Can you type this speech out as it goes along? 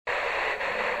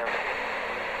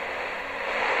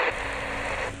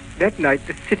That night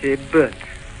the city burnt,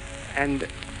 and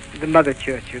the mother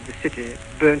church of the city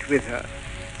burnt with her.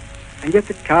 And yet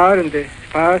the tower and the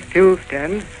spire still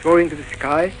stand, soaring to the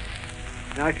sky,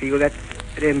 and I feel that's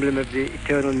an emblem of the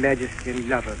eternal majesty and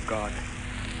love of God.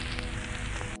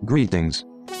 Greetings.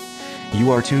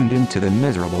 You are tuned into the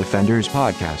Miserable Offenders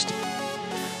podcast.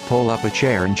 Pull up a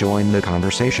chair and join the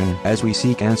conversation as we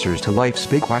seek answers to life's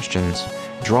big questions,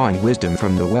 drawing wisdom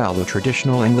from the well of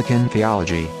traditional Anglican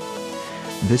theology.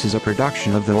 This is a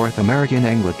production of the North American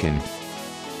Anglican.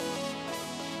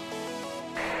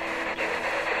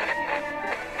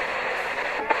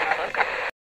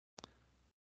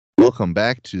 Welcome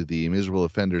back to the Miserable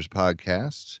Offenders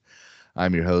podcast.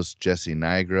 I'm your host, Jesse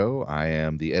Nigro. I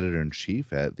am the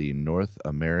editor-in-chief at the North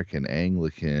American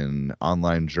Anglican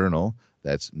online journal.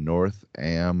 That's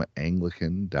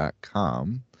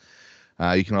northamanglican.com.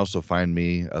 You can also find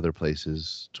me other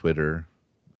places, Twitter,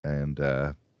 and,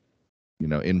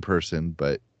 in person,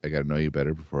 but I got to know you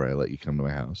better before I let you come to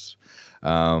my house.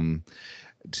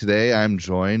 Today, I'm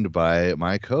joined by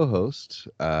my co-host,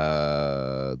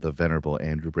 the Venerable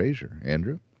Andrew Brazier.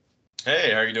 Andrew?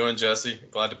 Hey, how are you doing, Jesse?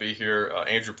 Glad to be here.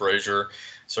 Andrew Brazier,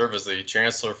 serve as the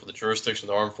Chancellor for the Jurisdiction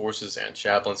of the Armed Forces and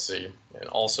Chaplaincy, and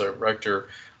also Rector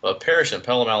of Parish in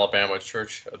Pelham, Alabama,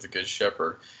 Church of the Good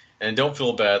Shepherd. And don't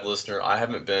feel bad, listener, I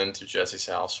haven't been to Jesse's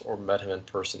house or met him in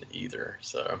person either.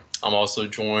 So I'm also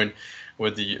joined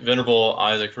with the Venerable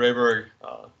Isaac Rayberg.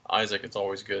 Isaac, it's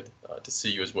always good to see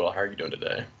you as well. How are you doing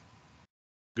today?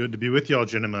 Good to be with y'all,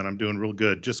 gentlemen. I'm doing real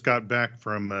good. Just got back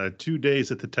from 2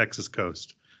 days at the Texas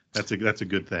coast. That's a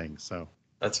good thing. So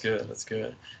that's good. That's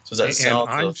good. So is that south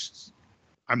of?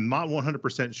 I'm not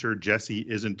 100% sure Jesse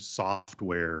isn't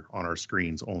software on our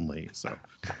screens only. So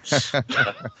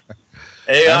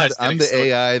AI. I'm the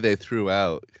AI they threw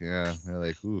out. Yeah, they're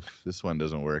like, oof, this one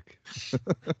doesn't work.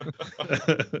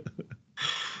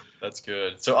 That's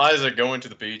good. So Isaac, going to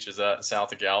the beach, is that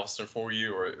south of Galveston for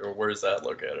you, or where is that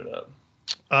located at?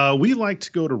 We like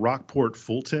to go to Rockport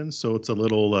Fulton, so it's a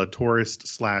little tourist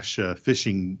 /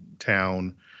 fishing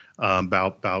town,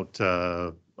 about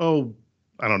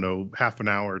I don't know, half an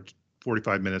hour,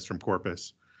 45 minutes from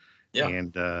Corpus. Yeah.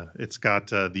 And it's got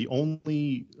the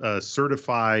only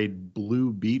certified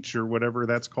blue beach or whatever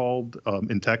that's called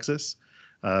in Texas,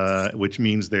 which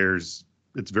means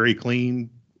it's very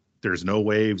clean. There's no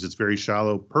waves. It's very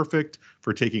shallow. Perfect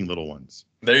for taking little ones.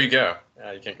 There you go.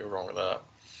 You can't go wrong with that.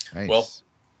 Nice. Well,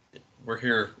 we're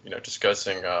here,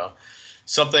 discussing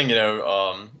something,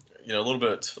 a little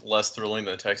bit less thrilling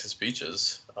than Texas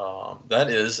beaches. That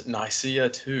is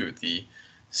Nicaea II, the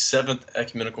Seventh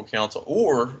Ecumenical Council,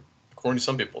 or according to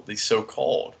some people, the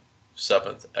so-called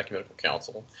Seventh Ecumenical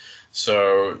Council.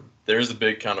 So there's the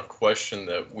big kind of question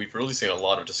that we've really seen a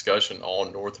lot of discussion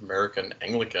on North American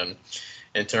Anglican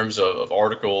in terms of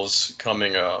articles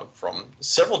coming from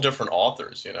several different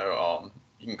authors. You can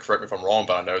correct me if I'm wrong,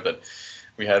 but I know that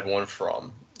we had one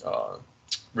from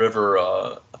River,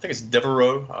 I think it's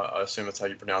Devereaux. I assume that's how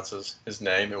you pronounce his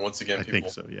name. And once again, I think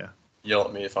so, yeah. Yell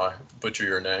at me if I butcher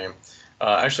your name.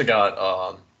 I actually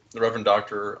got the Reverend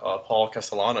Dr. Paul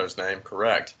Castellano's name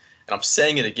correct. And I'm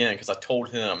saying it again because I told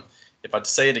him if I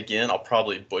say it again, I'll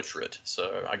probably butcher it.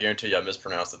 So I guarantee you I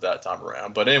mispronounced it that time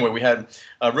around. But anyway, we had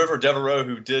River Devereaux,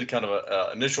 who did kind of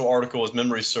an initial article, as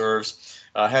memory serves,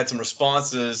 had some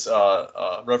responses.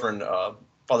 Reverend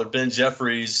Father Ben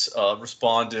Jeffries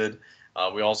responded.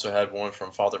 We also had one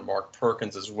from Father Mark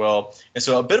Perkins as well. And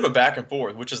so a bit of a back and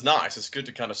forth, which is nice. It's good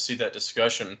to kind of see that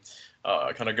discussion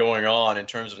kind of going on in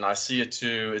terms of Nicaea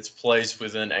II, its place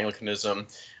within Anglicanism.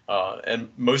 And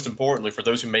most importantly, for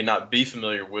those who may not be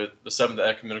familiar with the Seventh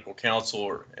Ecumenical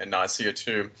Council and Nicaea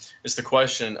II, it's the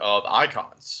question of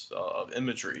icons, of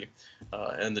imagery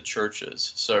in the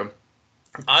churches. So,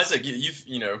 Isaac, you've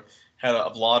had a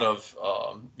lot of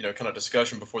kind of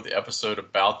discussion before the episode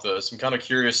about this. I'm kind of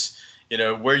curious,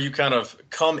 where you kind of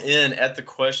come in at the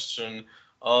question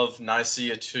of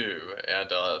Nicaea II, and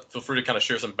feel free to kind of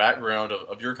share some background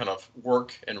of your kind of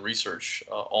work and research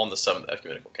on the Seventh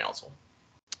Ecumenical Council.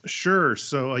 Sure.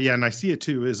 So, Nicaea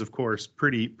II is, of course,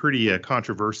 pretty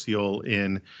controversial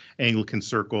in Anglican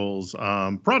circles,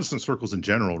 Protestant circles in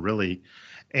general, really.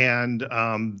 And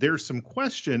there's some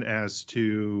question as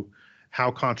to how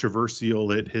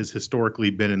controversial it has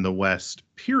historically been in the West,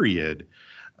 period.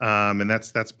 And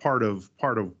that's part of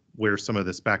where some of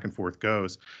this back and forth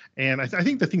goes. And I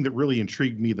think the thing that really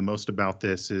intrigued me the most about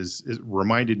this is it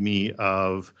reminded me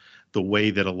of the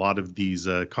way that a lot of these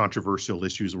controversial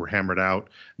issues were hammered out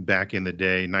back in the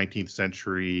day, 19th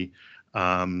century,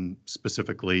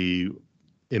 specifically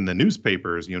in the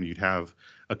newspapers. You'd have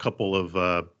a couple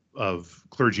of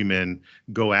clergymen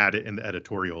go at it in the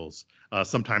editorials,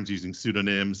 sometimes using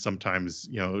pseudonyms, sometimes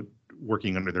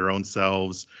working under their own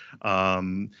selves.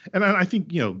 And I think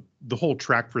the whole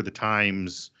Tract for the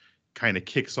Times kind of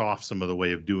kicks off some of the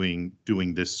way of doing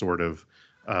this sort of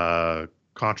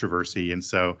controversy. And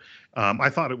so I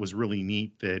thought it was really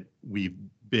neat that we've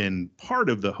been part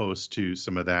of the host to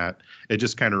some of that. It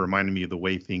just kind of reminded me of the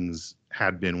way things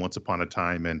had been once upon a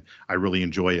time, and I really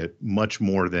enjoy it much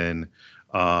more than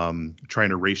trying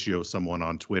to ratio someone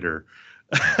on Twitter,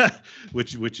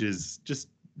 which is just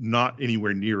not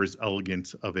anywhere near as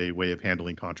elegant of a way of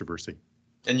handling controversy.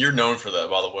 And you're known for that,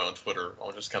 by the way, on Twitter.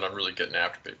 I'm just kind of really getting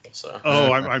after people. So.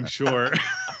 Oh, I'm sure.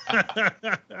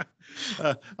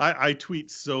 I tweet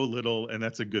so little, and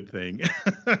that's a good thing.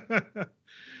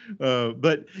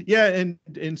 But yeah, and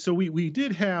so we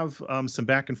did have some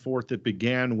back and forth that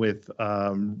began with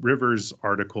River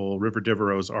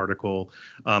Devereaux's article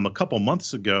a couple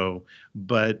months ago.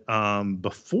 But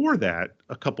before that,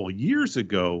 a couple years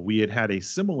ago, we had a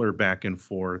similar back and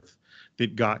forth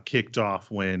that got kicked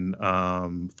off when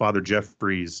Father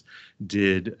Jeffries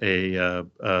did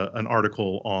an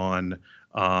article on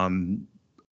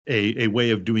a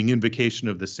way of doing invocation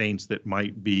of the saints that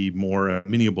might be more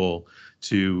amenable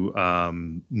to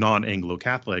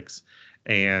non-Anglo-Catholics.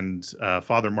 And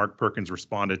Father Mark Perkins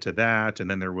responded to that.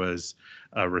 And then there was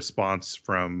a response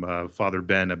from Father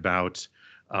Ben about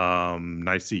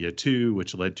Nicaea II,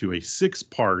 which led to a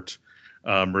 6-part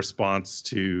response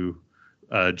to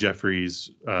Jeffries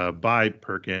by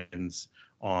Perkins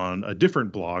on a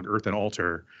different blog, Earth and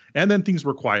Altar. And then things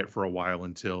were quiet for a while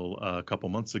until a couple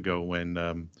months ago when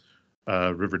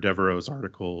River Devereaux's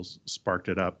articles sparked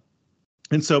it up.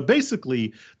 And so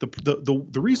basically,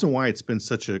 the reason why it's been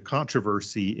such a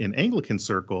controversy in Anglican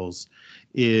circles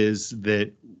is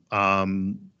that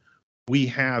we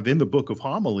have in the Book of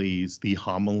Homilies the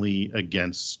homily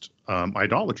against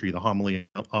idolatry, the homily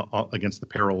against the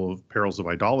perils of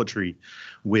idolatry,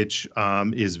 which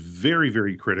is very,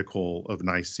 very critical of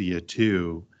Nicaea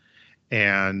II.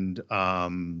 And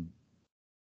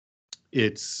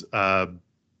it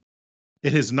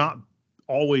has not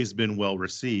always been well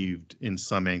received in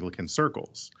some Anglican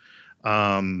circles,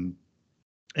 and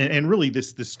really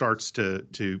this starts to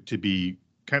be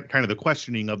kind of the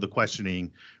questioning of the questioning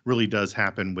really does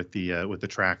happen with the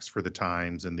Tracts for the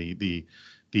Times and the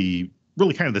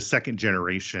really kind of the second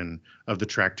generation of the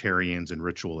Tractarians and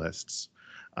ritualists.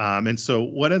 And so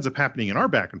what ends up happening in our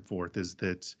back and forth is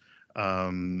that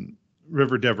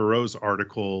River Devereaux's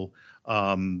article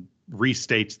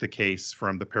restates the case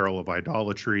from the peril of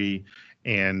idolatry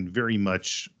and very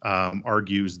much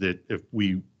argues that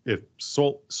if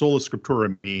sola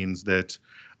scriptura means that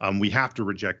we have to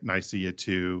reject Nicaea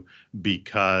II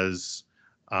because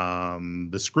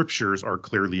the scriptures are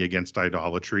clearly against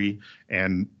idolatry,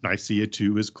 and Nicaea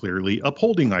II is clearly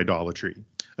upholding idolatry.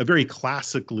 A very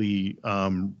classically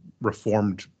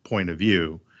Reformed point of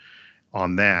view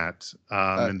on that.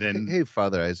 And then, hey,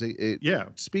 Father Isaac. Yeah.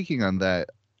 Speaking on that,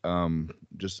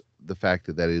 just the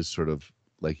fact that is sort of,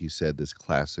 like you said, this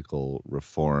classical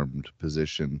Reformed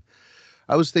position.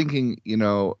 I was thinking,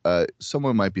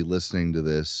 someone might be listening to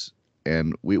this,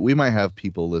 and we might have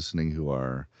people listening who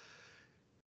are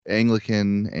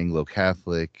Anglican,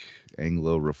 Anglo-Catholic,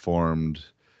 Anglo-Reformed,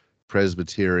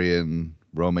 Presbyterian,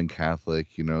 Roman Catholic,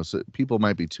 so people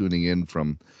might be tuning in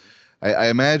from, I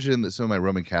imagine that some of my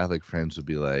Roman Catholic friends would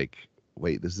be like,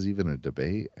 wait, this is even a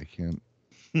debate? I can't,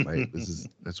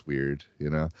 that's weird,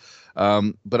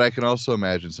 but I can also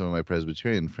imagine some of my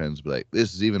Presbyterian friends be like,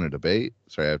 this is even a debate?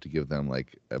 Sorry, I have to give them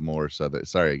like a more southern,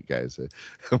 sorry guys, a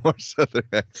more southern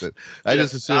accent. I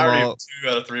just assume all 2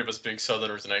 out of 3 of us being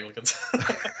Southerners and Anglicans.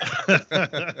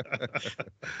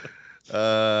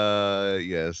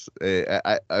 Yes,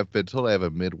 I've been told I have a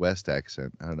Midwest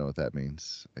accent. I don't know what that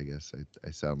means. I guess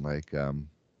I sound like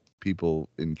people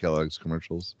in Kellogg's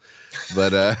commercials,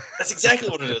 but that's exactly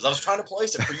what it is. I was trying to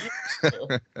place it for you.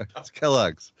 It's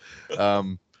Kellogg's.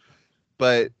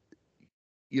 But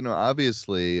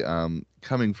obviously,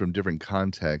 coming from different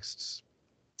contexts,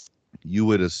 you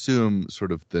would assume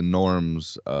sort of the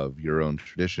norms of your own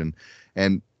tradition.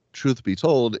 And truth be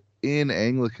told, in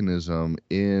Anglicanism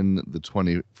in the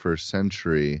 21st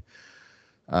century,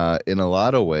 in a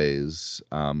lot of ways,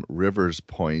 River's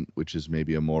point, which is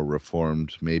maybe a more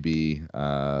reformed, maybe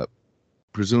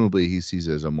presumably he sees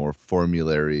it as a more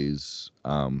formularies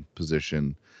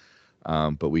position,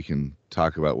 but we can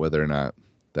talk about whether or not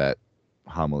that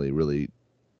homily really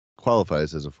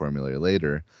qualifies as a formulary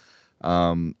later,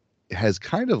 has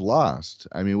kind of lost.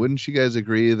 I mean, wouldn't you guys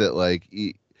agree that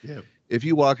if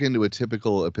you walk into a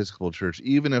typical Episcopal church,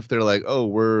 even if they're like, oh,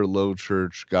 we're low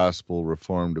church, gospel,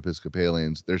 reformed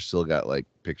Episcopalians, they're still got like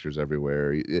pictures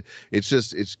everywhere.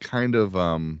 It's kind of,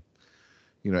 and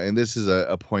this is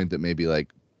a point that maybe like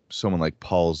someone like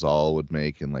Paul Zoll would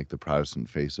make in like the Protestant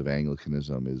face of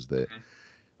Anglicanism, is that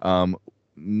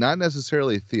not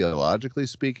necessarily theologically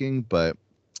speaking, but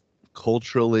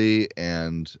culturally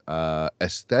and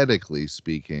aesthetically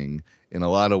speaking, in a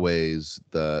lot of ways,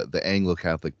 the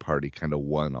Anglo-Catholic Party kind of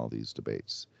won all these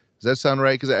debates. Does that sound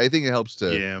right? Because I think it helps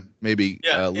to maybe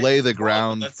lay the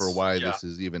ground for why this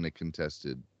is even a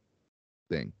contested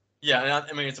thing. Yeah, and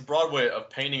I mean, it's a broad way of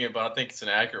painting it, but I think it's an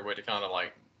accurate way to kind of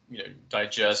like,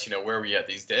 digest, where are we at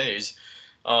these days.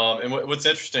 And what's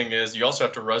interesting is you also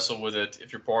have to wrestle with it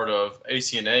if you're part of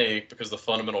ACNA, because the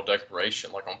fundamental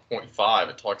declaration, like on point 5,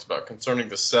 it talks about concerning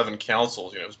the 7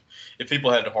 councils. If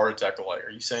people had a heart attack, they're like, are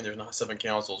you saying there's not 7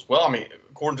 councils? Well, I mean,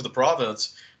 according to the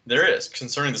province, there is.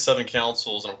 Concerning the 7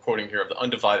 councils, and I'm quoting here, of the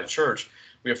undivided church,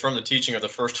 we affirm the teaching of the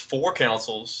first 4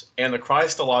 councils and the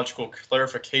Christological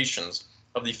clarifications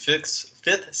of the 5th,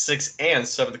 6th, and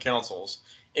 7th councils,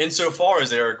 insofar as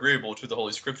they are agreeable to the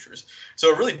Holy Scriptures.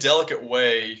 So a really delicate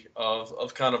way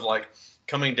of kind of like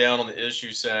coming down on the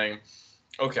issue, saying,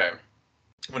 okay,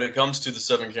 when it comes to the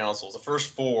 7 councils, the first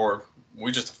 4,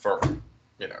 we just affirm,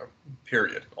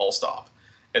 period, all stop.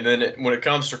 And then when it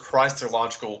comes to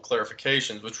Christological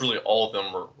clarifications, which really all of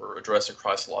them were addressing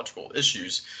Christological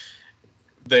issues,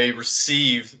 they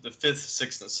receive the 5th,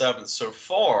 6th, and 7th so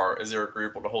far as they're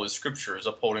agreeable to Holy Scriptures,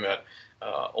 upholding that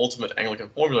ultimate Anglican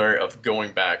formulary of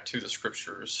going back to the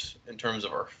Scriptures in terms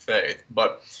of our faith.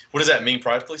 But what does that mean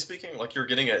practically speaking? Like you're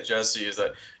getting at, Jesse, is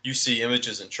that you see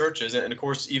images in churches, and of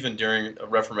course, even during a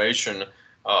Reformation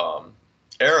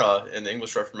era, in the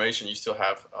English Reformation, you still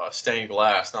have stained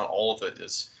glass. Not all of it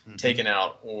is taken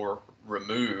out or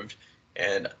removed.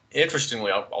 And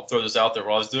interestingly, I'll throw this out there.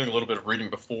 While I was doing a little bit of reading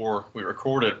before we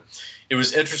recorded, it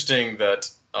was interesting that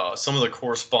some of the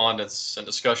correspondence and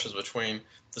discussions between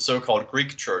the so-called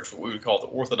Greek church, what we would call the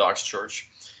Orthodox Church,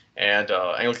 and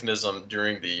Anglicanism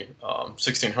during the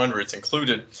 1600s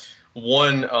included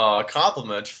one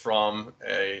compliment from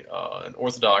an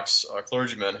Orthodox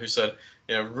clergyman who said,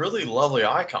 really lovely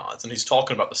icons. And he's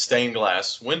talking about the stained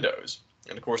glass windows.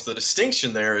 And of course, the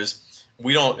distinction there is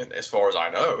we don't, as far as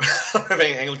I know, I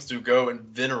think Anglicans do go and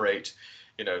venerate,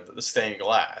 the stained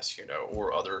glass,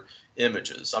 or other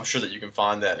images. I'm sure that you can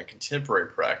find that in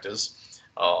contemporary practice.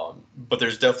 But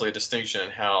there's definitely a distinction in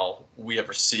how we have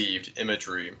received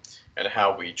imagery and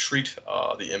how we treat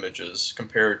the images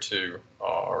compared to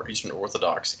our Eastern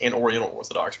Orthodox and Oriental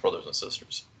Orthodox brothers and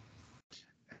sisters.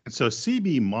 So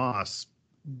C.B. Moss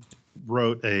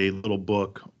wrote a little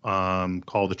book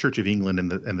called The Church of England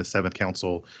and the Seventh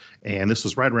Council, and this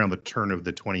was right around the turn of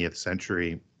the 20th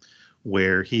century,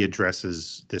 where he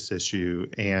addresses this issue.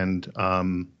 And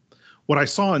what I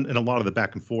saw in a lot of the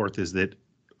back and forth is that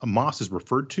Moss is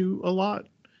referred to a lot,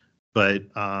 but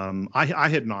I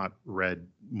had not read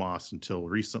Moss until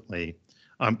recently.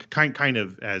 Kind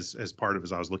of as part of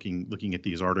as I was looking at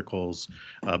these articles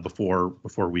before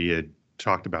we had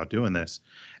talked about doing this,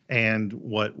 and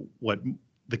what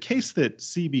the case that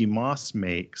C.B. Moss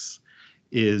makes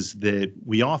is that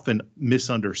we often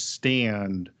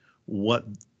misunderstand what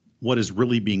is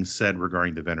really being said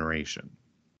regarding the veneration.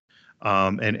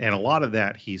 And a lot of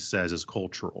that, he says, is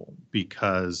cultural,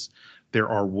 because there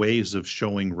are ways of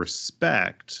showing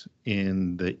respect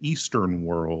in the Eastern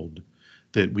world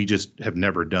that we just have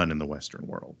never done in the Western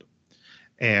world.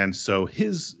 And so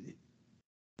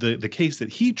the case that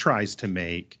he tries to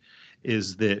make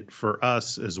is that for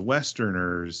us as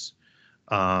Westerners,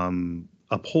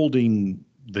 upholding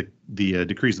the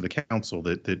decrees of the council,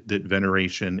 that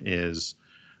veneration is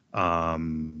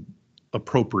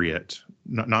appropriate,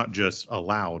 not just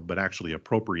allowed, but actually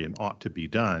appropriate and ought to be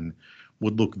done,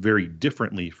 would look very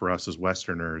differently for us as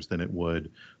Westerners than it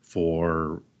would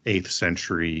for 8th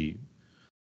century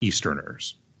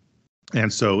Easterners.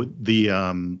 And so the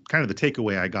kind of the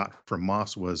takeaway I got from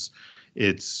Moss was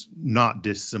it's not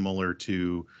dissimilar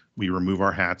to we remove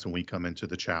our hats when we come into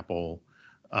the chapel,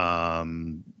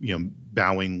 bowing,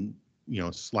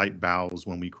 slight bows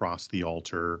when we cross the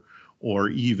altar, or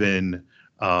even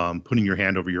putting your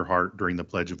hand over your heart during the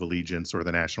Pledge of Allegiance or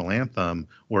the national anthem,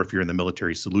 or if you're in the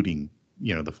military, saluting,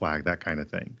 the flag, that kind of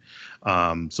thing.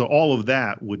 So all of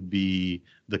that would be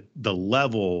the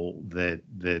level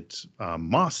that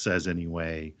Moss says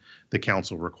anyway the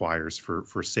council requires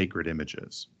for sacred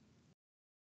images.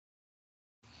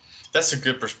 That's a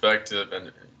good perspective,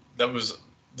 and that was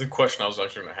the question I was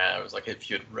actually going to have. Is like, if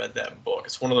you had read that book,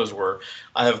 it's one of those where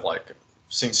I have like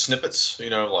seen snippets,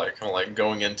 like kind of like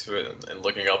going into it and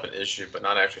looking up an issue, but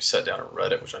not actually sat down and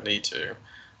read it, which I need to.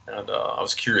 And I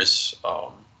was curious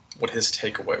what his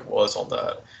takeaway was on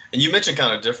that. And you mentioned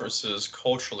kind of differences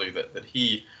culturally that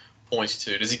he points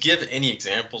to. Does he give any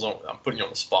examples? I'm putting you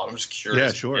on the spot. I'm just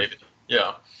curious. Yeah, sure.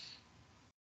 Yeah.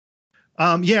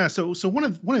 Yeah. So one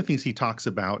of the things he talks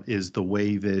about is the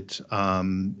way that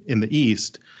in the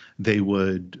East they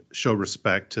would show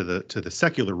respect to the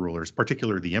secular rulers,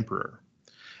 particularly the emperor,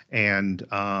 and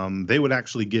they would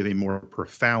actually give a more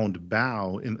profound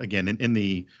bow.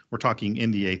 We're talking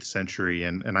in the 8th century,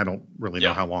 and I don't really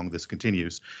know how long this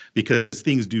continues, because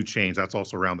things do change. That's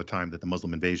also around the time that the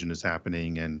Muslim invasion is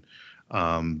happening, and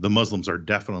the Muslims are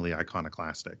definitely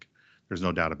iconoclastic. There's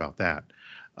no doubt about that.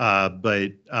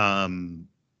 They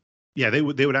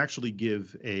would actually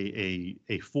give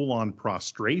a full-on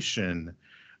prostration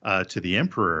to the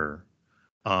emperor,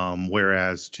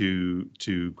 whereas to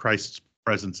Christ's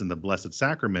presence in the Blessed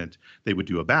Sacrament, they would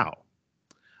do a bow,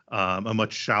 a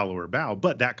much shallower bow.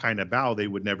 But that kind of bow they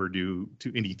would never do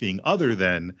to anything other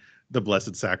than the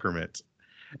Blessed Sacrament.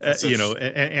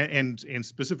 And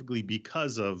specifically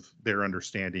because of their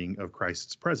understanding of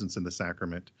Christ's presence in the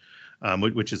sacrament,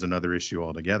 which is another issue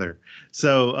altogether.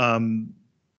 So,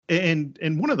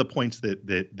 and one of the points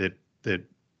that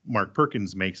Mark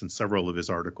Perkins makes in several of his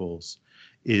articles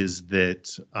is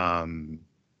that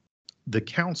the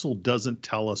council doesn't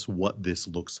tell us what this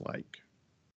looks like,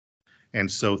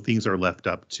 and so things are left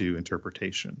up to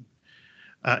interpretation.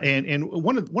 And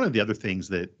one of the other things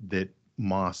that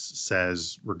Moss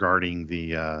says regarding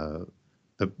the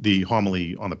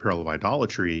homily on the peril of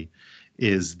idolatry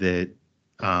is that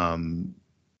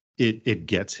it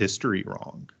gets history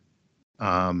wrong.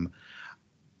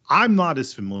 I'm not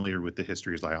as familiar with the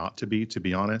history as I ought to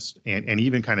be honest, and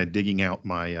even kind of digging out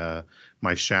my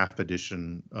my Schaff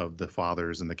edition of the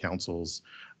Fathers and the Councils.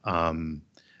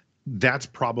 That's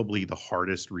probably the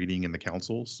hardest reading in the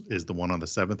Councils, is the one on the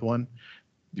 7th one.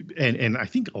 And I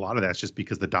think a lot of that's just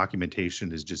because the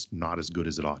documentation is just not as good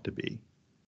as it ought to be.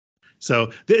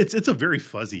 So it's a very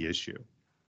fuzzy issue.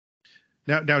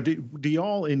 Now do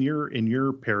y'all in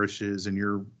your parishes, in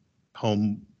your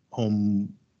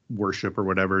home worship or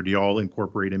whatever, do y'all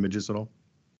incorporate images at all?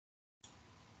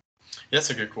 Yeah, that's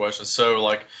a good question. So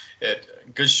like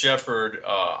at Good Shepherd,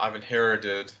 I've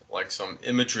inherited like some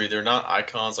imagery. They're not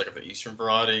icons like of the Eastern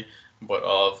variety, but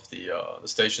of the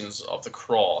Stations of the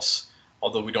Cross.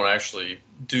 Although we don't actually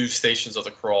do Stations of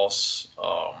the Cross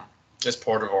as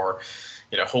part of our,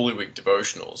 Holy Week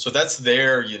devotionals. So that's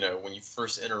there, when you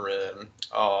first enter in.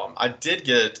 I did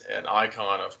get an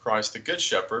icon of Christ the Good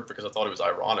Shepherd because I thought it was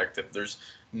ironic that there's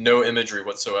no imagery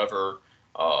whatsoever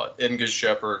in Good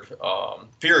Shepherd,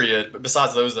 period, but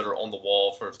besides those that are on the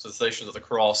wall for the Stations of the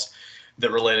Cross that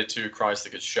related to Christ the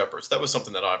Good Shepherd. So that was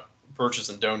something that I purchased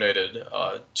and donated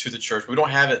to the church. We don't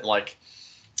have it like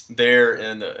there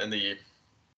in the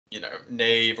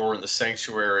nave or in the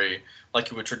sanctuary like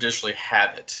you would traditionally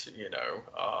have it.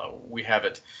 We have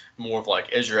it more of like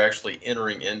as you're actually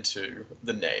entering into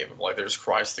the nave, like there's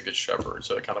Christ the Good Shepherd,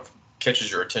 so it kind of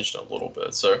catches your attention a little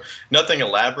bit. So nothing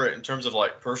elaborate in terms of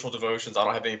like personal devotions. I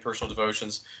don't have any personal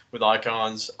devotions with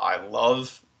icons. I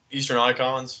love Eastern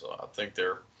icons. I think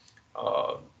they're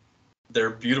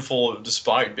beautiful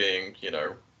despite being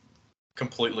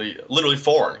completely literally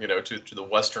foreign to the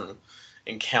Western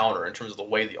encounter in terms of the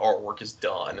way the artwork is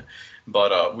done.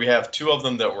 But we have 2 of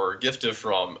them that were gifted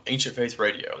from Ancient Faith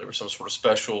Radio. There was some sort of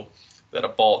special that I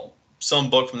bought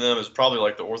some book from them. It was probably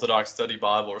like the Orthodox Study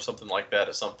Bible or something like that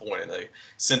at some point, and they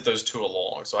sent those 2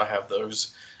 along. So I have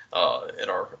those in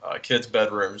our kids'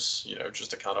 bedrooms, just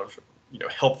to kind of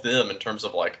help them in terms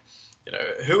of like,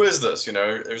 who is this?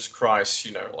 There's Christ,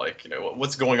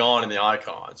 what's going on in the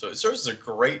icon. So it serves as a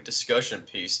great discussion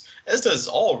piece, as does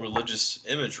all religious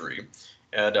imagery.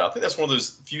 And I think that's one of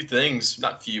those one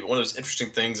of those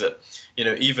interesting things that,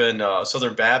 even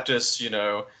Southern Baptists,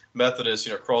 Methodists,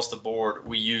 across the board,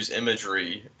 we use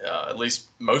imagery, at least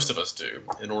most of us do,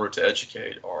 in order to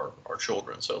educate our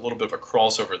children. So a little bit of a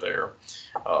crossover there.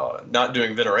 Not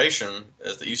doing veneration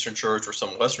as the Eastern Church or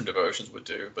some Western devotions would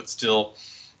do, but still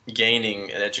gaining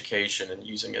an education and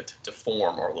using it to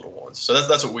form our little ones. So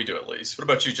that's what we do, at least. What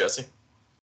about you, Jesse?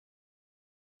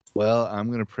 Well, I'm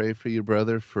going to pray for you,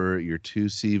 brother, for your 2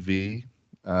 CV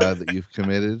that you've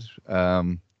committed.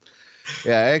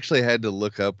 Yeah, I actually had to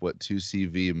look up what 2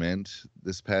 CV meant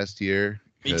this past year.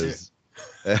 Me too.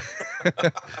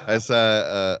 I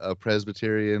saw a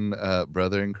Presbyterian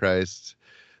brother in Christ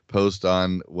post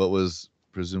on what was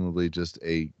presumably just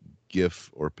a GIF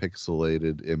or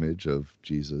pixelated image of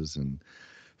Jesus, and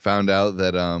found out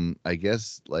that I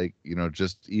guess, like,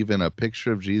 just even a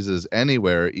picture of Jesus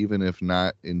anywhere, even if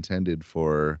not intended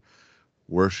for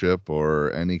worship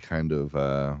or any kind of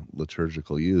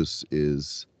liturgical use,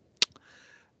 is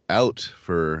out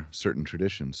for certain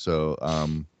traditions. So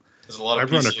There's a lot of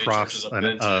I've run PCA churches across I've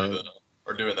been to that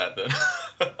are doing that then.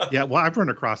 yeah, well, I've run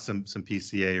across some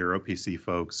PCA or OPC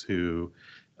folks who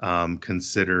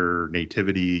consider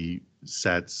nativity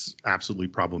sets absolutely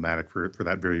problematic for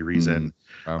that very reason.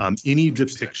 Wow. Any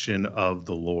depiction of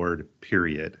the Lord,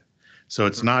 period. So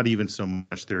it's not even so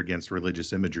much they're against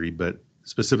religious imagery, but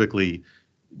specifically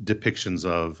depictions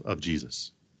of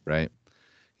Jesus. Right.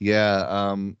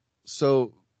 Yeah.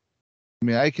 So, I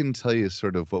mean, I can tell you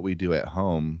sort of what we do at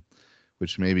home,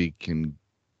 which maybe can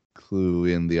clue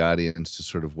in the audience to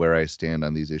sort of where I stand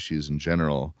on these issues in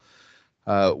general.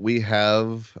 We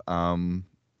have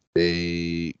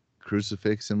a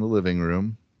crucifix in the living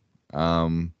room.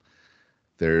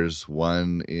 There's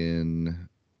one in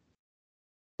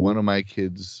one of my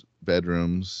kids'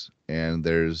 bedrooms, and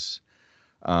there's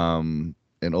an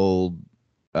old,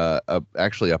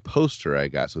 actually a poster I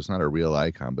got. So it's not a real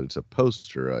icon, but it's a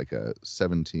poster, like a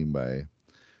 17 by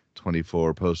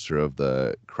 24 poster of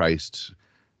the Christ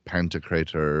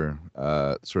Pantocrator,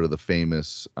 sort of the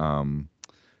famous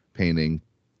painting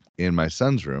in my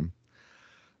son's room.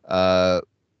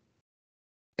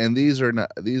 And these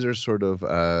are sort of,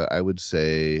 I would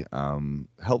say,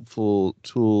 helpful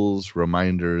tools,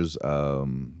 reminders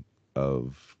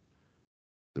of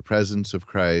the presence of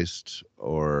Christ,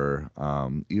 or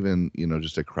even,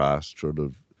 just a cross, sort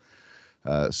of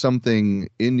something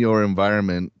in your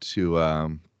environment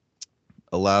to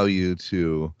allow you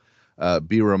to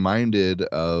be reminded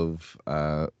of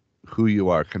who you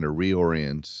are, kind of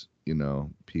reorient,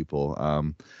 people.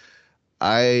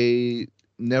 I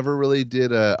never really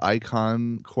did a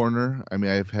icon corner. I mean,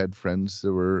 I've had friends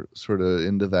that were sort of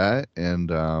into that.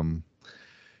 And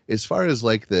as far as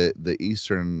like the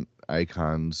Eastern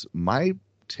icons, my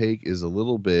take is a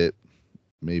little bit,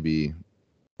 maybe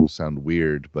will sound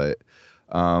weird, but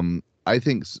I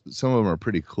think some of them are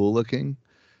pretty cool looking.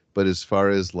 But as far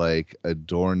as like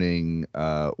adorning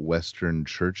Western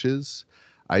churches,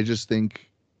 I just think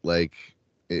like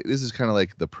this is kind of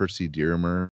like the Percy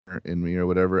Dearmer in me or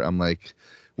whatever. I'm like,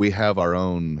 we have our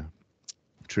own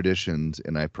traditions,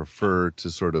 and I prefer to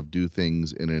sort of do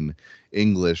things in an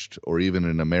Englished or even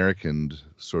an American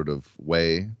sort of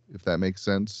way, if that makes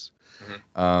sense.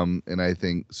 And I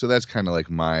think so. That's kind of like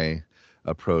my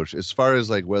approach. As far as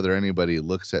like whether anybody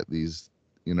looks at these,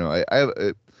 I have.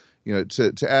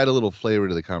 To add a little flavor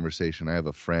to the conversation, I have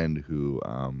a friend who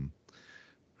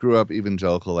grew up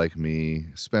evangelical like me,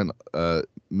 spent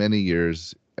many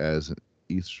years as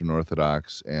Eastern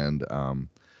Orthodox, and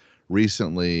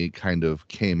recently kind of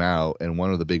came out. And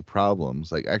one of the big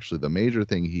problems, like actually the major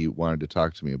thing he wanted to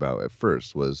talk to me about at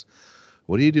first, was,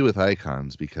 what do you do with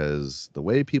icons? Because the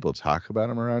way people talk about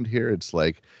them around here, it's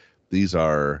like these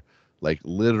are like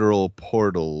literal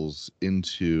portals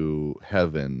into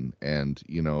heaven. And,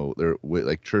 they're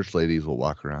like, church ladies will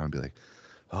walk around and be like,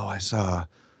 oh, I saw,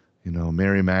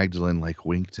 Mary Magdalene like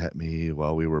winked at me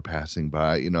while we were passing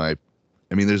by. I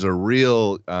mean, there's a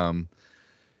real,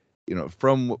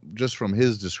 from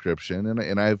his description,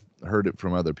 and I've heard it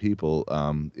from other people,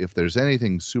 if there's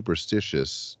anything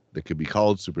superstitious that could be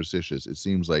called superstitious, it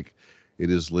seems like it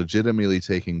is legitimately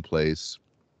taking place,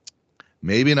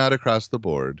 maybe not across the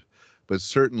board, but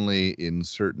certainly in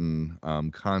certain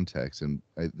contexts. And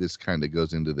this kind of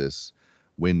goes into this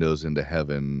windows into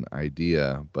heaven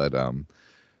idea. But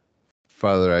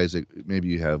Father Isaac, maybe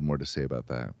you have more to say about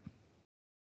that.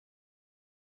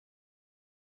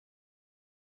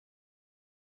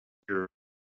 The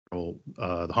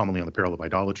homily on the peril of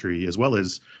idolatry, as well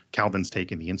as Calvin's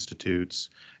take in the Institutes,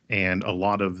 and a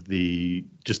lot of the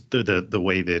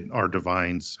way that our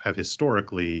divines have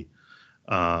historically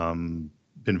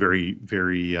been very,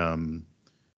 very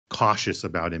cautious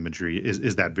about imagery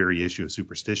is that very issue of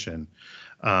superstition.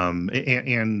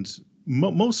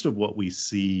 Most of what we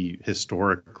see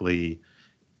historically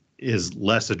is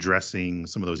less addressing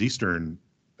some of those Eastern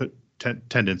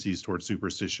tendencies towards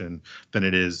superstition than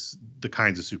it is the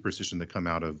kinds of superstition that come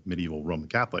out of medieval Roman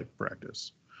Catholic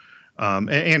practice,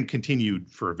 and continued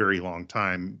for a very long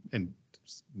time, and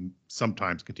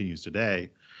sometimes continues today.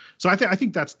 So I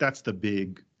think that's the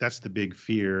big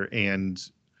fear. And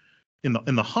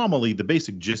in the homily, the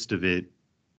basic gist of it,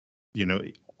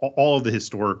 all of the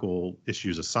historical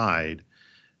issues aside,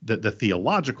 the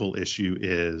theological issue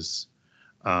is,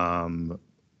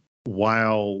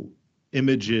 while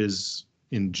images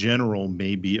in general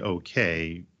may be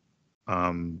okay,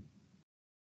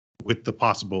 with the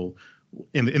possible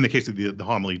in the case of the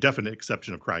homily, definite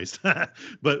exception of Christ.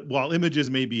 But while images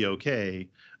may be okay,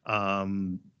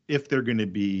 if they're going to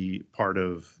be part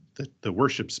of the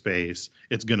worship space,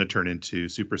 it's going to turn into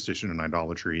superstition and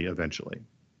idolatry eventually.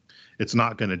 It's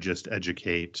not going to just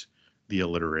educate the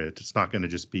illiterate. It's not going to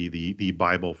just be the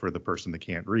Bible for the person that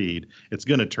can't read. It's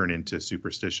going to turn into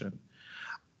superstition.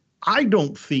 I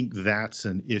don't think that's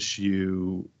an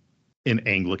issue in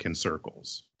Anglican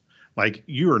circles. Like,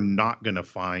 you are not going to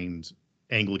find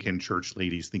Anglican church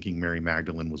ladies thinking Mary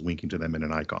Magdalene was winking to them in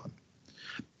an icon.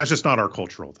 That's just not our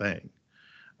cultural thing.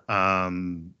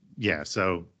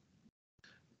 So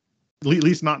at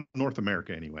least not in North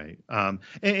America anyway.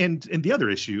 And the other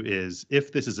issue is,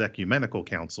 if this is ecumenical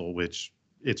council, which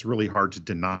it's really hard to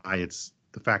deny, it's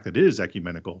the fact that it is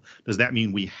ecumenical, does that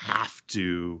mean we have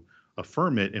to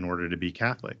affirm it in order to be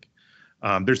Catholic?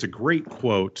 There's a great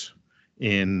quote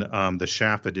in the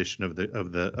Schaff edition of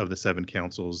the Seven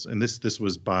Councils, and this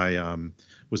was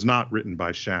was not written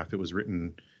by Schaff. It was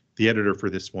written. The editor for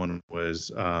this one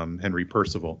was Henry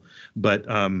Percival, but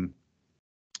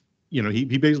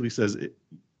he basically says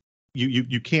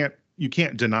you can't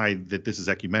deny that this is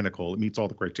ecumenical. It meets all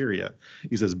the criteria.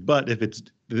 He says, but this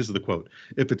is the quote: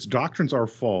 if its doctrines are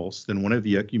false, then one of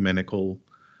the ecumenical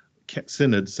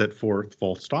synods set forth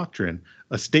false doctrine,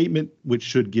 a statement which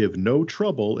should give no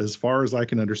trouble, as far as I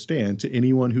can understand, to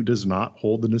anyone who does not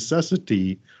hold the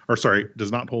necessary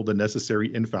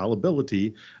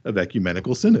infallibility of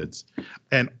ecumenical synods.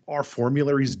 And our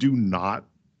formularies do not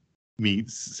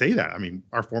say that. I mean,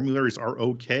 our formularies are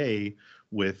okay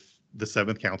with the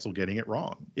Seventh Council getting it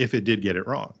wrong, if it did get it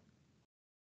wrong.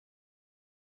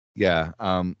 Yeah.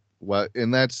 Well,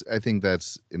 and I think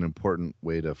that's an important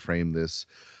way to frame this.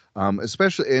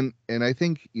 Especially, and I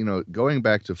think, going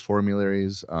back to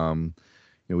formularies,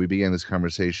 we began this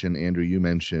conversation. Andrew, you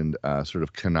mentioned sort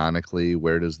of canonically,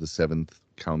 where does the Seventh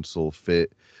Council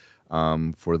fit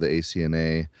for the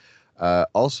ACNA?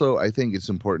 Also, I think it's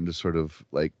important to sort of,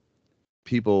 like,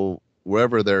 people,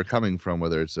 wherever they're coming from,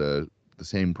 whether it's the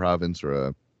same province or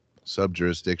a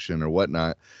sub-jurisdiction or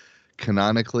whatnot,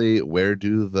 canonically, where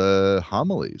do the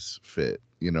homilies fit?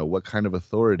 What kind of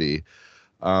authority?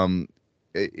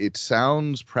 It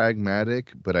sounds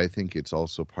pragmatic, but I think it's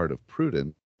also part of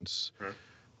prudence. Sure.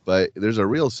 But there's a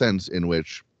real sense in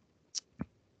which,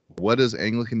 what does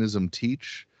Anglicanism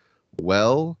teach?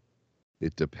 Well,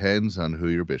 it depends on who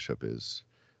your bishop is,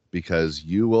 because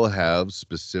you will have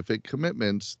specific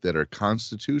commitments that are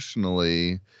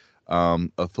constitutionally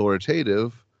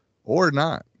authoritative or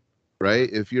not, right?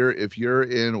 If you're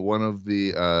in one of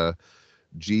the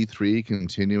G3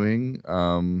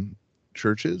 continuing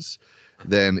churches,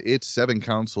 then it's seven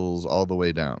councils all the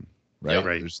way down, right? Yeah,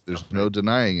 right. There's no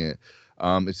denying it.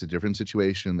 It's a different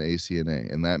situation in the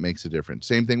ACNA, and that makes a difference.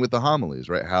 Same thing with the homilies,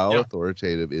 right? How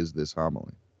authoritative is this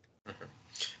homily?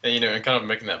 And, and kind of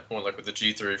making that point, like with the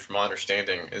G3, from my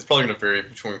understanding, it's probably going to vary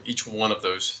between each one of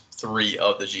those three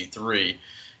of the G3,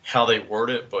 how they word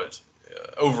it. But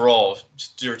overall,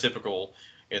 stereotypical,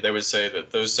 they would say that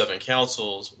those seven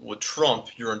councils would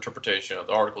trump your interpretation of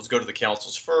the articles. Go to the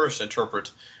councils first,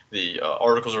 interpret the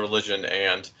articles of religion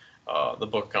and the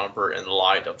Book of Common Prayer in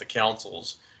light of the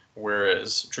councils,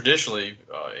 whereas traditionally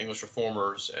English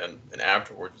reformers and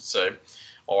afterwards would say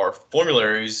our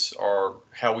formularies are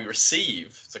how we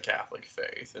receive the Catholic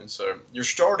faith. And so you're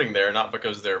starting there not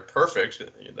because they're perfect.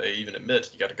 They even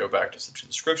admit you got to go back to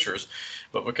the scriptures,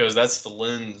 but because that's the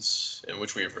lens in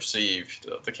which we have received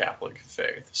the Catholic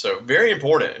faith. So very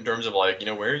important in terms of, like,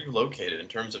 where are you located in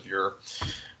terms of your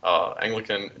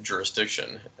Anglican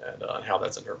jurisdiction and how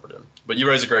that's interpreted. But you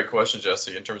raise a great question,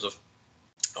 Jesse, in terms of,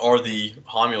 are the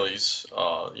homilies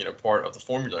part of the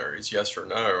formularies, yes or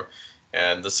no?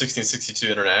 And the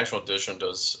 1662 International Edition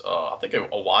does, I think,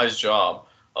 a wise job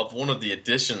of one of the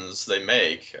additions they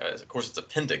make. Of course, it's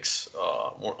appendix.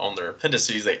 On their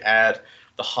appendices, they add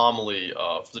the homily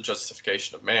for the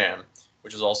justification of man,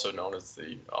 which is also known as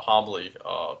the homily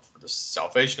for the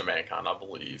salvation of mankind, I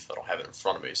believe. I don't have it in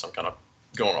front of me, so I'm kind of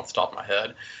going off the top of my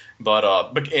head. But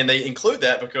and they include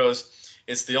that because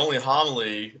it's the only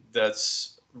homily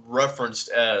that's referenced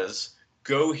as,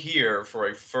 go here for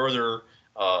a further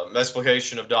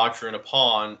explication of doctrine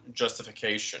upon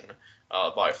justification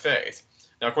by faith.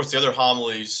 Now, of course, the other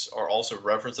homilies are also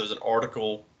referenced. There's an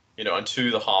article, unto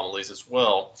the homilies as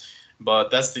well, but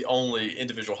that's the only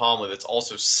individual homily that's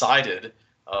also cited,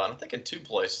 I think in two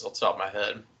places off the top of my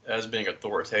head, as being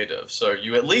authoritative. So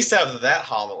you at least have that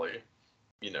homily,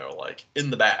 like in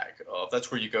the bag.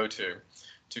 That's where you go to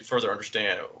further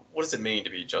understand, what does it mean to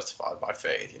be justified by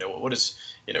faith? What is,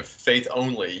 faith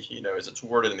only, as it's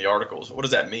worded in the articles, what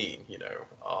does that mean,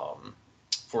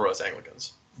 for us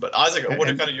Anglicans. But Isaac, what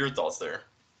are kind of your thoughts there?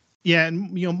 Yeah,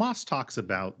 and Moss talks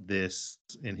about this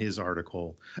in his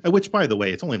article, which, by the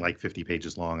way, it's only like 50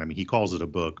 pages long. I mean, he calls it a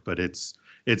book, but it's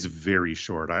very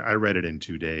short. I read it in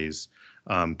 2 days,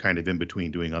 kind of in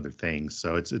between doing other things.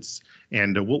 So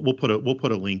and we'll put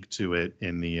a link to it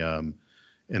in the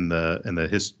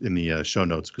show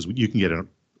notes, because you can get it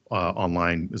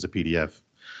online as a PDF.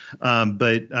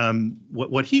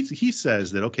 What he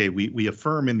says that, okay, we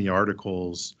affirm in the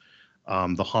articles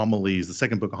the homilies, the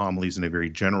second book of homilies, in a very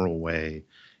general way.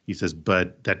 He says,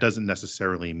 but that doesn't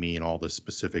necessarily mean all the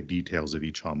specific details of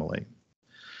each homily.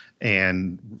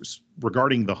 And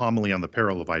regarding the homily on the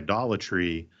peril of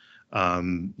idolatry,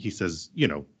 he says,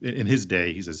 in his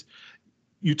day, he says,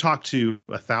 you talk to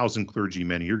 1,000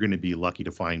 clergymen, you're going to be lucky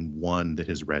to find one that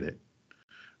has read it.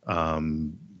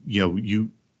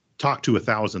 You talk to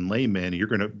 1,000 laymen, you're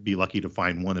going to be lucky to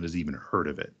find one that has even heard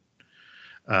of it.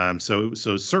 So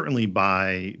certainly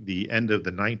by the end of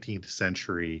the 19th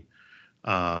century,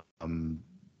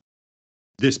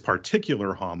 this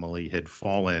particular homily had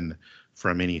fallen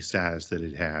from any status that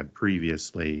it had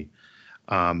previously.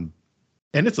 And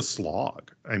it's a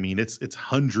slog. I mean, it's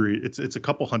a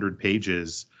couple hundred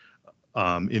pages,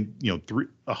 in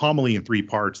a homily in 3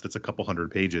 parts. That's a couple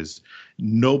hundred pages.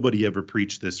 Nobody ever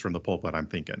preached this from the pulpit, I'm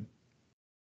thinking.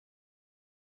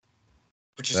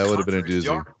 That would have been a doozy,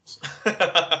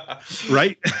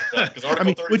 right? I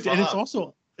mean, and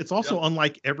it's also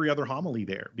unlike every other homily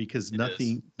there, because none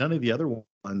of the other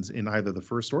ones in either the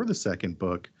first or the second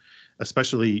book,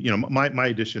 especially my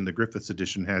edition, the Griffiths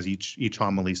edition, has each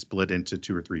homily split into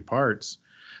 2 or 3 parts.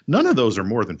 None of those are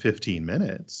more than 15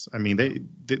 minutes. I mean, they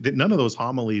none of those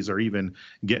homilies are even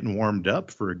getting warmed up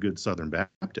for a good Southern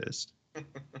Baptist.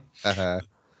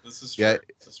 This is true. Yeah, it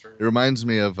reminds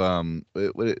me of one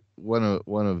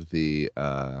of the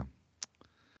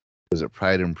was it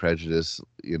Pride and Prejudice?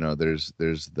 There's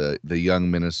the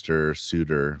young minister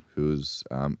suitor who's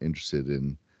interested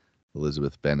in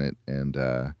Elizabeth Bennet,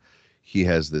 and he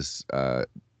has this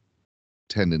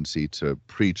tendency to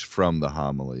preach from the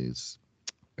homilies.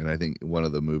 And I think one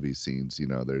of the movie scenes,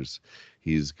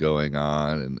 he's going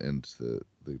on, and the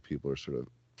people are sort of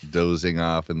dozing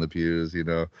off in the pews.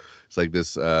 It's like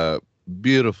this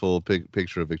beautiful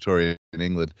picture of Victorian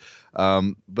England.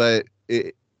 But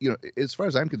as far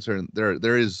as I'm concerned,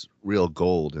 there is real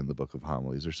gold in the Book of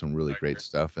Homilies. There's some really great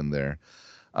stuff in there.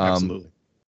 Absolutely.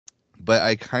 But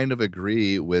I kind of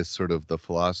agree with sort of the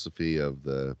philosophy of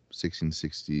the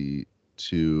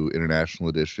 1662 International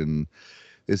Edition.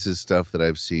 This is stuff that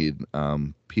I've seen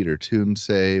Peter Toon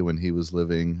say when he was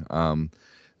living.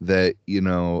 That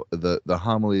the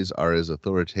homilies are as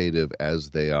authoritative as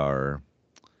they are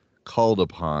called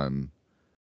upon,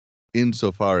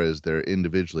 insofar as they're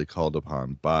individually called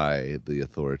upon by the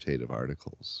authoritative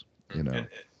articles. And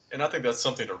I think that's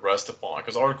something to rest upon,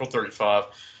 because Article 35,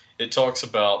 it talks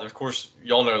about, of course,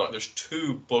 y'all know, like, there's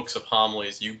 2 books of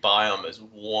homilies. You buy them as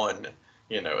one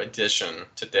edition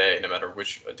today, no matter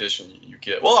which edition you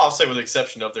get. Well, I'll say with the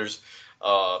exception of there's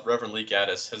Reverend Lee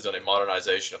Gaddis has done a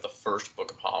modernization of the first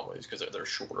book of homilies because they're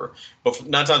shorter. But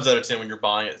 9 times out of 10, when you're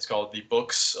buying it, it's called the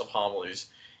Books of Homilies.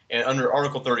 And under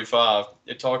Article 35,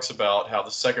 it talks about how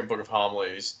the second book of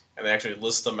homilies, and they actually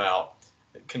list them out,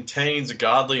 it contains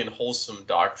godly and wholesome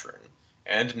doctrine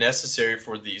and necessary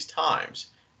for these times,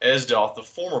 as doth the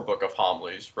former book of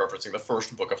homilies, referencing the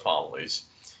first book of homilies,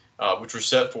 which were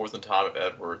set forth in time of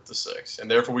Edward VI.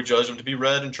 And therefore we judge them to be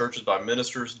read in churches by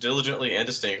ministers diligently and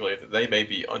distinctly, that they may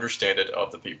be understood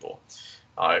of the people.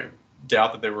 I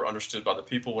doubt that they were understood by the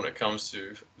people when it comes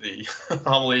to the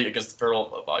homily against the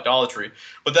peril of idolatry,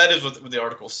 but that is what the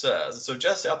article says. So,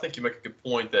 Jesse, I think you make a good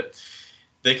point that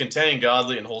they contain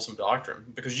godly and wholesome doctrine,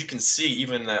 because you can see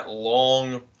even that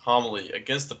long homily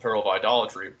against the peril of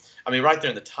idolatry. I mean, right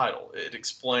there in the title, it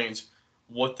explains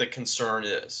what the concern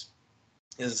is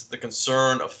the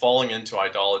concern of falling into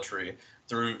idolatry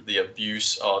through the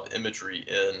abuse of imagery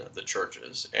in the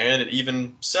churches. And it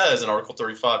even says in Article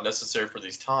 35, necessary for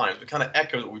these times. We kind of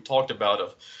echo what we talked about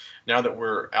of now that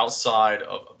we're outside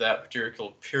of that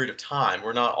particular period of time.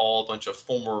 We're not all a bunch of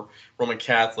former Roman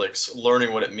Catholics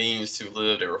learning what it means to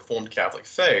live a Reformed Catholic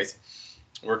faith.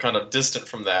 We're kind of distant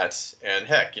from that. And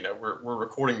heck, we're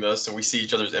recording this and we see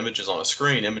each other's images on a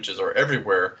screen. Images are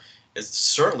everywhere. It's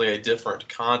certainly a different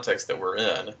context that we're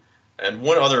in. And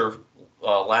one other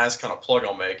last kind of plug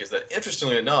I'll make is that,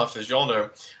 interestingly enough, as y'all know,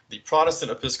 the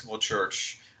Protestant Episcopal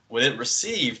Church, when it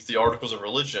received the Articles of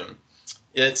Religion,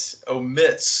 it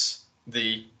omits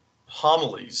the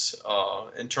homilies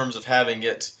in terms of having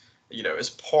it is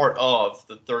part of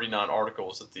the 39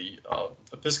 articles that the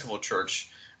Episcopal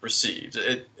Church received.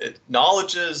 It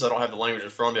acknowledges, I don't have the language in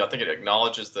front of me, I think it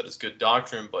acknowledges that it's good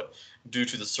doctrine, but due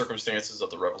to the circumstances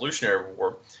of the Revolutionary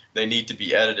War, they need to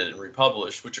be edited and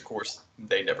republished, which of course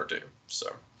they never do.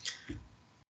 So.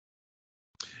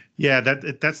 Yeah,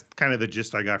 that's kind of the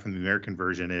gist I got from the American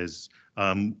version is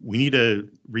we need to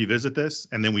revisit this,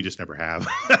 and then we just never have.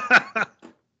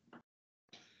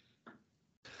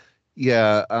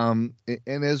 Yeah, and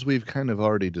as we've kind of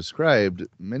already described,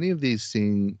 many of these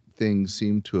things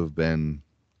seem to have been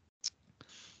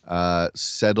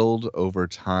settled over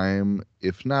time,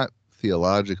 if not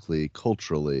theologically,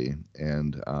 culturally,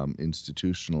 and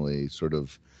institutionally, sort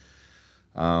of.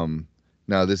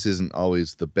 Now, this isn't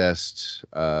always the best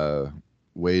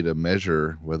way to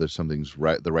measure whether something's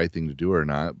the right thing to do or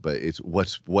not, but it's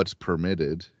what's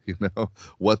permitted,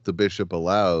 what the bishop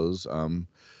allows.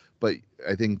 But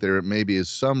I think there maybe is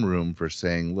some room for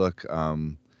saying, look,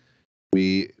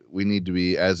 we need to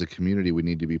be, as a community, we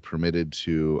need to be permitted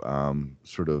to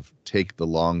sort of take the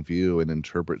long view and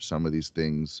interpret some of these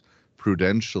things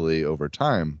prudentially over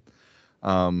time.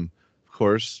 Of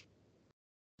course,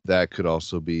 that could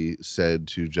also be said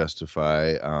to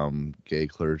justify gay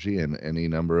clergy and any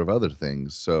number of other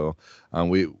things. So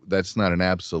that's not an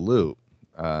absolute.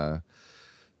 The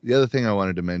other thing I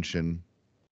wanted to mention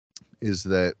is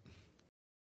that,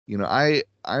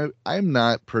 I'm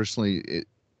not personally,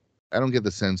 I don't get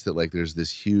the sense that like there's this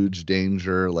huge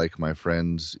danger, like my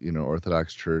friends,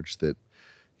 Orthodox Church, that,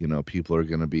 people are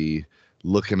going to be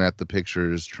looking at the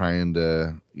pictures, trying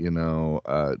to,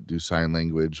 do sign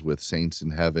language with saints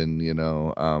in heaven.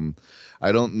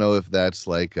 I don't know if that's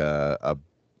like the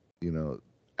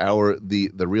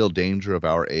real danger of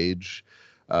our age.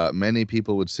 Many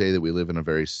people would say that we live in a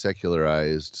very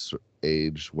secularized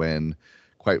age when,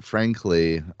 quite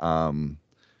frankly,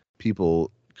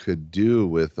 people could do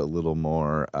with a little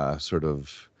more sort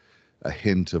of a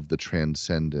hint of the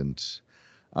transcendent.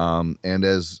 And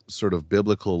as sort of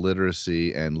biblical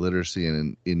literacy and literacy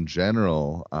in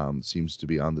general seems to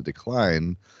be on the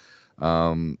decline,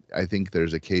 I think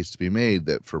there's a case to be made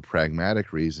that for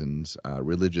pragmatic reasons,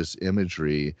 religious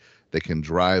imagery that can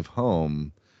drive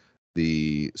home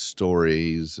the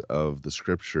stories of the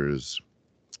scriptures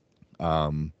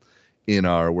in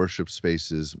our worship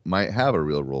spaces might have a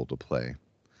real role to play.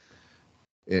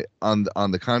 On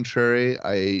the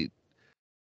contrary,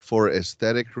 for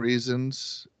aesthetic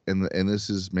reasons, and this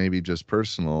is maybe just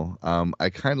personal, I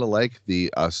kind of like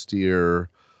the austere,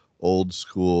 old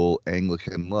school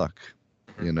Anglican look.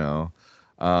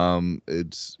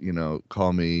 It's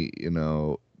call me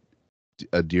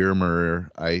a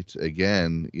Dearmerite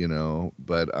again,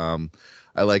 but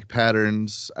I like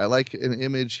patterns. I like an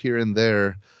image here and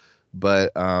there,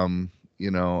 but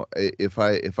if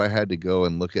I had to go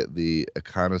and look at the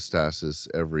iconostasis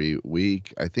every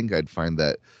week, I think I'd find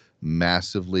that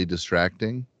massively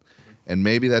distracting. And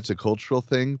maybe that's a cultural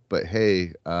thing, but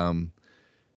hey, I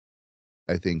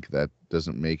think that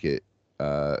doesn't make it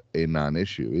a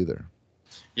non-issue either.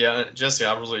 Yeah, Jesse,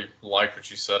 I really like what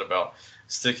you said about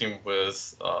sticking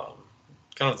with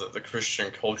kind of the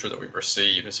Christian culture that we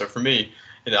receive. And so for me,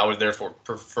 I would therefore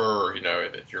prefer,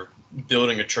 if you're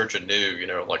building a church anew,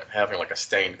 like having like a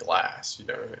stained glass,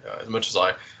 as much as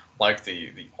I like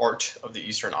the art of the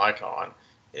Eastern icon,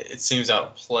 it seems out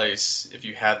of place if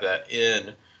you have that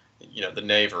in, the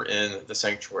nave or in the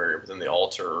sanctuary within the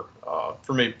altar.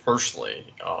 For me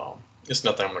personally, it's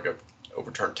nothing I'm going to go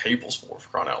overturn tables for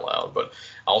crying out loud. But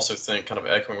I also think, kind of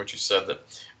echoing what you said,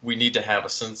 that we need to have a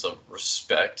sense of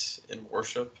respect in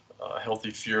worship, a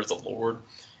healthy fear of the Lord.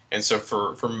 And so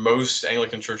for most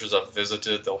Anglican churches I've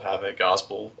visited, they'll have a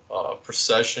gospel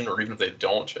procession, or even if they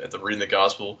don't, at the reading the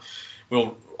gospel,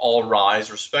 we'll all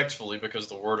rise respectfully because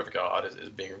the word of God is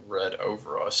being read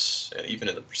over us. And even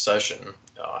in the procession,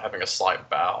 having a slight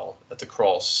bow at the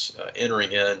cross,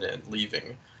 entering in and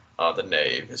leaving the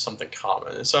nave is something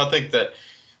common. And so I think that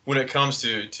when it comes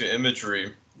to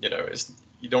imagery,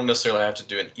 you don't necessarily have to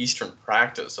do an Eastern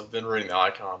practice of venerating the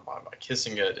icon by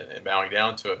kissing it and bowing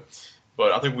down to it.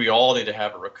 But I think we all need to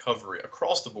have a recovery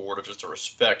across the board of just a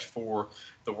respect for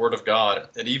the Word of God.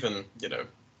 And even,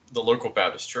 the local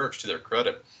Baptist church, to their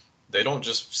credit, they don't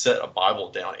just set a Bible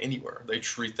down anywhere. They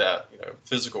treat that,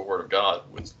 physical Word of God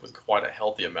with quite a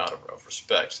healthy amount of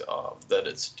respect that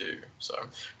it's due. So,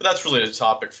 but that's really a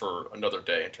topic for another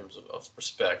day in terms of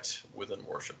respect within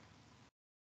worship.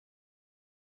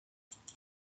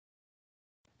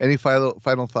 Any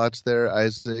final thoughts there,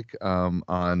 Isaac,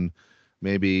 on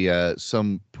maybe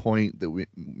some point that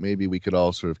we could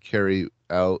all sort of carry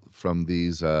out from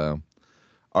these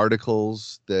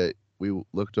articles that we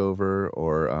looked over,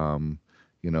 or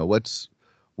what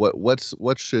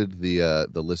should the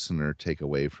listener take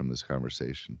away from this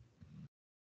conversation?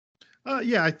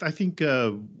 I think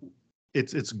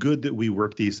it's good that we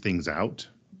work these things out.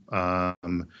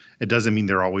 It doesn't mean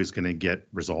they're always going to get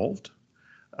resolved.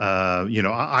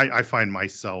 I find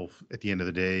myself at the end of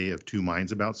the day of two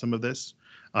minds about some of this.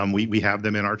 We have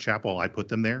them in our chapel. I put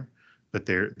them there, but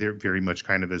they're very much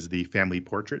kind of as the family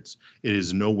portraits. It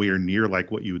is nowhere near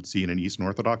like what you would see in an Eastern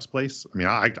Orthodox place. I mean,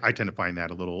 I tend to find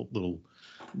that a little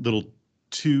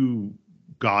too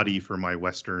gaudy for my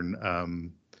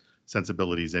Western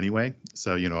sensibilities anyway.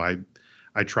 So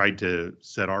I tried to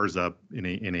set ours up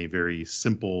in a very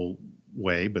simple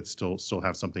way, but still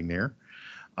have something there.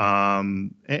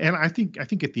 And I think at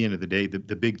the end of the day,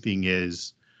 the big thing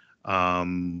is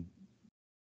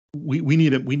we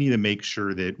need to make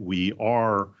sure that we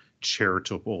are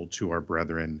charitable to our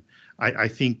brethren. I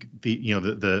think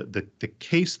the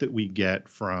case that we get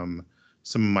from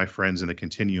some of my friends in the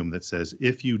Continuum that says,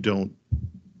 if you don't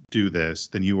do this,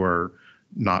 then you are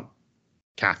not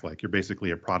Catholic. You're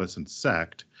basically a Protestant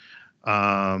sect.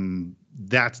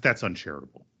 That's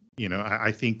uncharitable.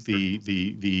 I think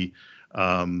the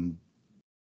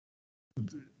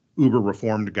uber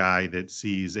reformed guy that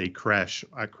sees a creche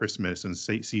at Christmas and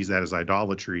sees that as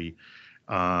idolatry,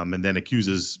 and then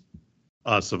accuses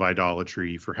us of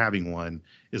idolatry for having one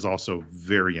is also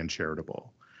very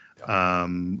uncharitable.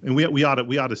 And we ought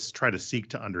to try to seek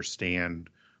to understand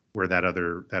where that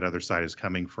other side is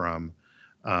coming from.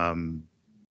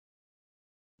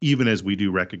 Even as we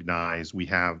do recognize we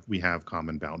have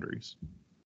common boundaries.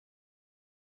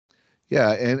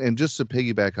 Yeah, and just to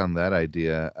piggyback on that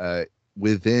idea,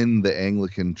 within the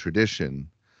Anglican tradition,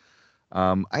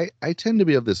 I tend to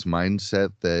be of this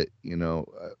mindset that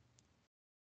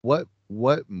what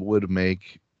would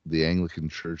make the Anglican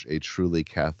Church a truly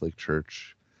Catholic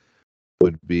church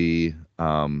would be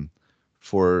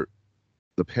for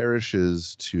the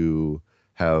parishes to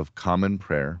have common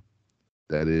prayer.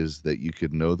 That is, that you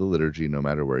could know the liturgy no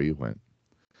matter where you went.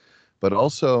 But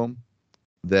also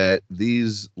that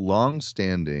these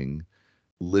long-standing,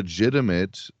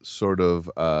 legitimate sort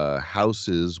of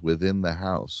houses within the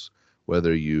house,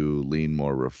 whether you lean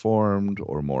more Reformed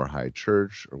or more High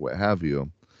Church or what have you,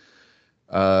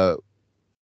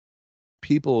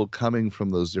 people coming from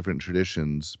those different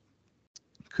traditions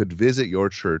could visit your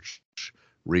church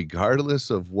regardless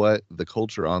of what the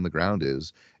culture on the ground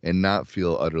is, and not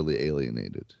feel utterly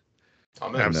alienated.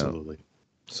 Absolutely.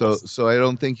 So I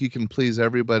don't think you can please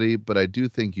everybody, but I do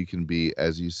think you can be,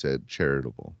 as you said,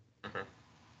 charitable. Mm-hmm.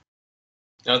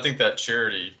 And I think that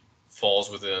charity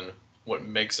falls within what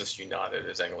makes us united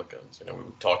as Anglicans.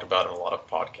 We've talked about it in a lot of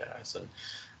podcasts, and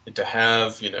to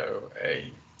have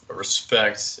a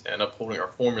respect and upholding our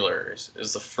formularies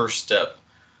is the first step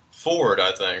forward,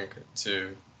 I think,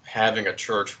 to having a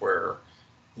church where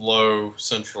low,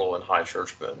 central, and high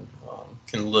churchmen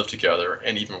can live together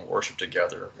and even worship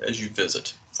together as you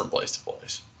visit from place to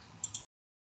place.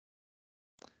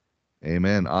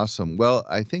 Amen. Awesome. Well,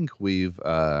 I think we've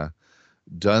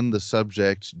done the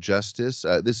subject justice.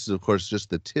 This is, of course, just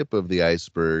the tip of the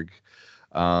iceberg.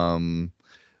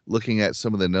 Looking at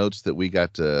some of the notes that we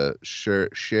got to share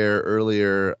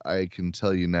earlier, I can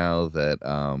tell you now that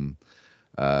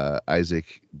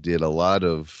Isaac did a lot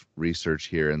of research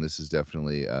here, and this is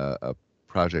definitely a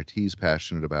project he's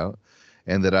passionate about,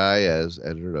 and that I, as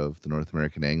editor of the North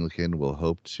American Anglican, will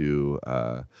hope to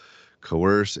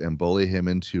coerce and bully him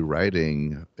into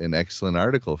writing an excellent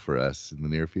article for us in the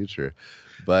near future.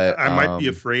 But I might be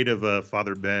afraid of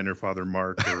Father Ben or Father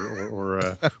Mark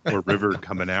or River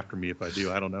coming after me if I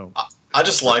do. I don't know. I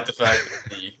just like the fact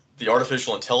that the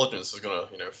artificial intelligence is going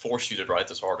to force you to write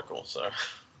this article. So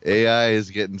AI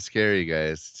is getting scary,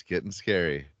 guys. It's getting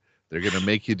scary. They're going to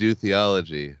make you do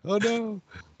theology. Oh, no.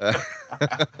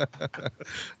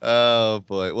 Oh,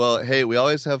 boy. Well, hey, we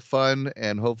always have fun.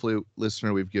 And hopefully,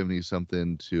 listener, we've given you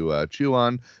something to chew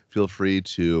on. Feel free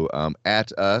to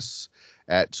at us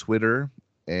at Twitter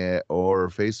or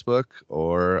Facebook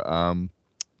or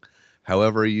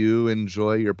however you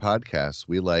enjoy your podcasts.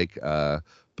 We like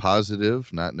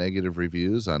positive, not negative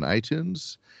reviews on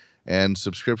iTunes and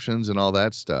subscriptions and all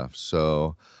that stuff.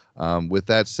 So with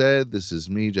that said, this is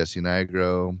me, Jesse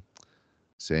Nigro,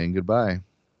 saying goodbye.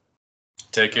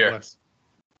 Take care.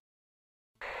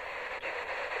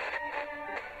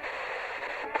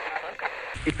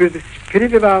 It was the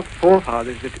spirit of our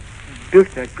forefathers that built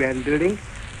that grand building.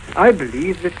 I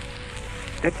believe that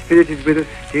that spirit is with us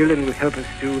still and will help us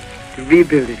to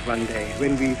rebuild it one day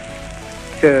when we've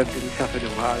served and suffered a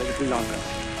while, a little longer.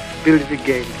 Build it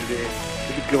again to the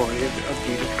glory of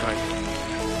Jesus Christ.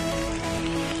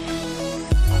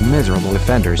 Miserable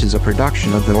Offenders is a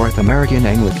production of the North American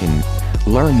Anglican.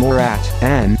 Learn more at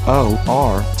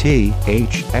NORTHAM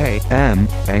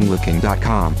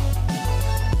Anglican.com.